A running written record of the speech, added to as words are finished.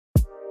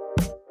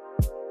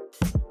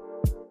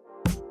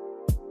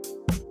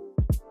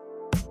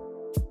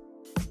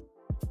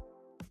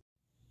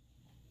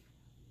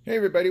Hey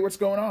everybody, what's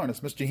going on?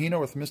 It's Mr. Hino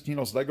with Mr.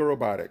 Hino's LEGO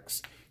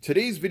Robotics.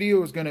 Today's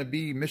video is going to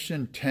be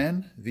mission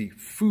 10, the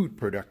food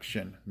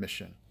production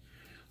mission.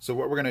 So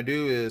what we're going to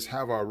do is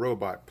have our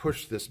robot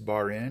push this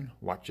bar in,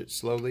 watch it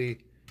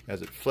slowly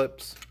as it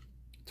flips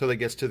till it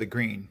gets to the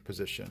green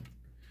position.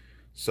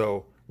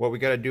 So what we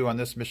got to do on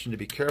this mission to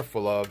be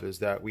careful of is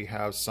that we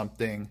have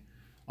something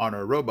on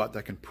our robot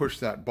that can push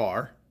that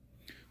bar.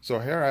 So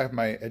here I have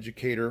my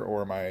Educator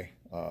or my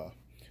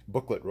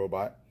booklet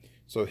robot.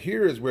 So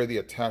here is where the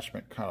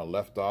attachment kind of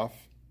left off,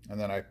 and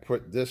then I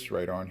put this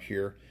right on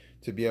here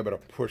to be able to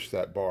push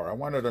that bar. I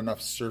wanted enough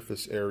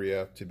surface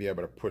area to be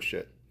able to push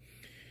it.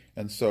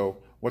 And so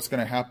what's going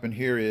to happen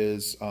here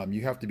is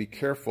you have to be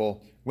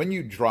careful when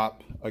you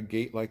drop a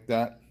gate like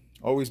that.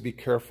 Always be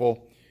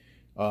careful.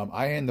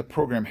 I in the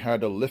program had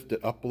to lift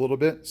it up a little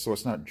bit so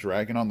it's not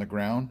dragging on the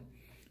ground.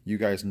 You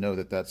guys know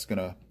that that's going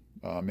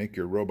to make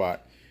your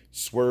robot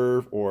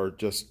swerve or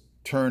just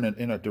turn it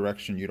in a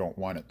direction you don't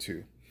want it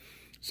to.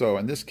 So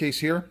in this case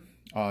here,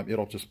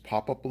 it'll just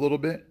pop up a little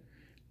bit,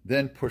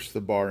 then push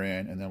the bar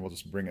in, and then we'll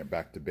just bring it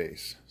back to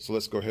base. So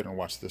let's go ahead and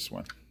watch this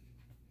one.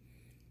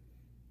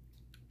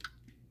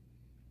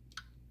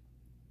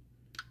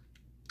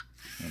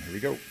 And here we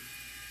go.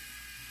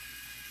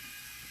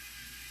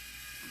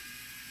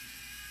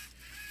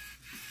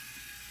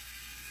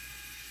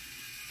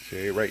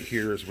 Okay, right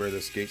here is where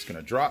this gate's going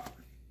to drop.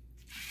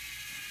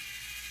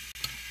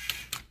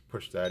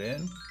 Push that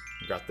in.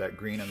 We got that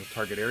green in the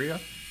target area.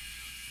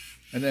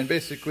 And then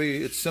basically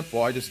it's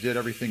simple. I just did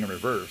everything in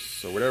reverse.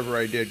 So whatever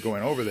I did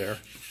going over there,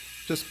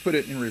 just put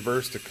it in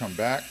reverse to come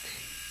back.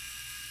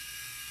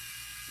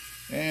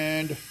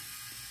 And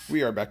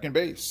we are back in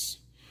base.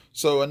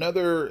 So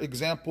another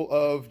example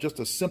of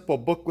just a simple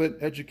booklet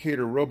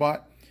Educator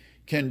robot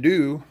can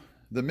do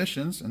the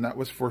missions, and that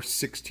was for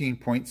 16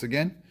 points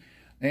again.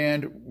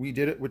 And we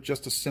did it with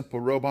just a simple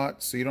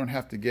robot, so you don't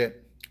have to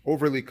get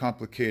overly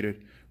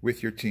complicated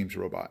with your team's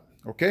robot.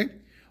 Okay?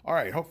 All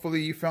right,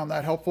 hopefully you found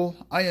that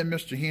helpful. I am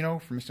Mr.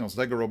 Hino from Mr. Hino's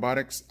LEGO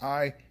Robotics.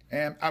 I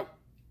am out.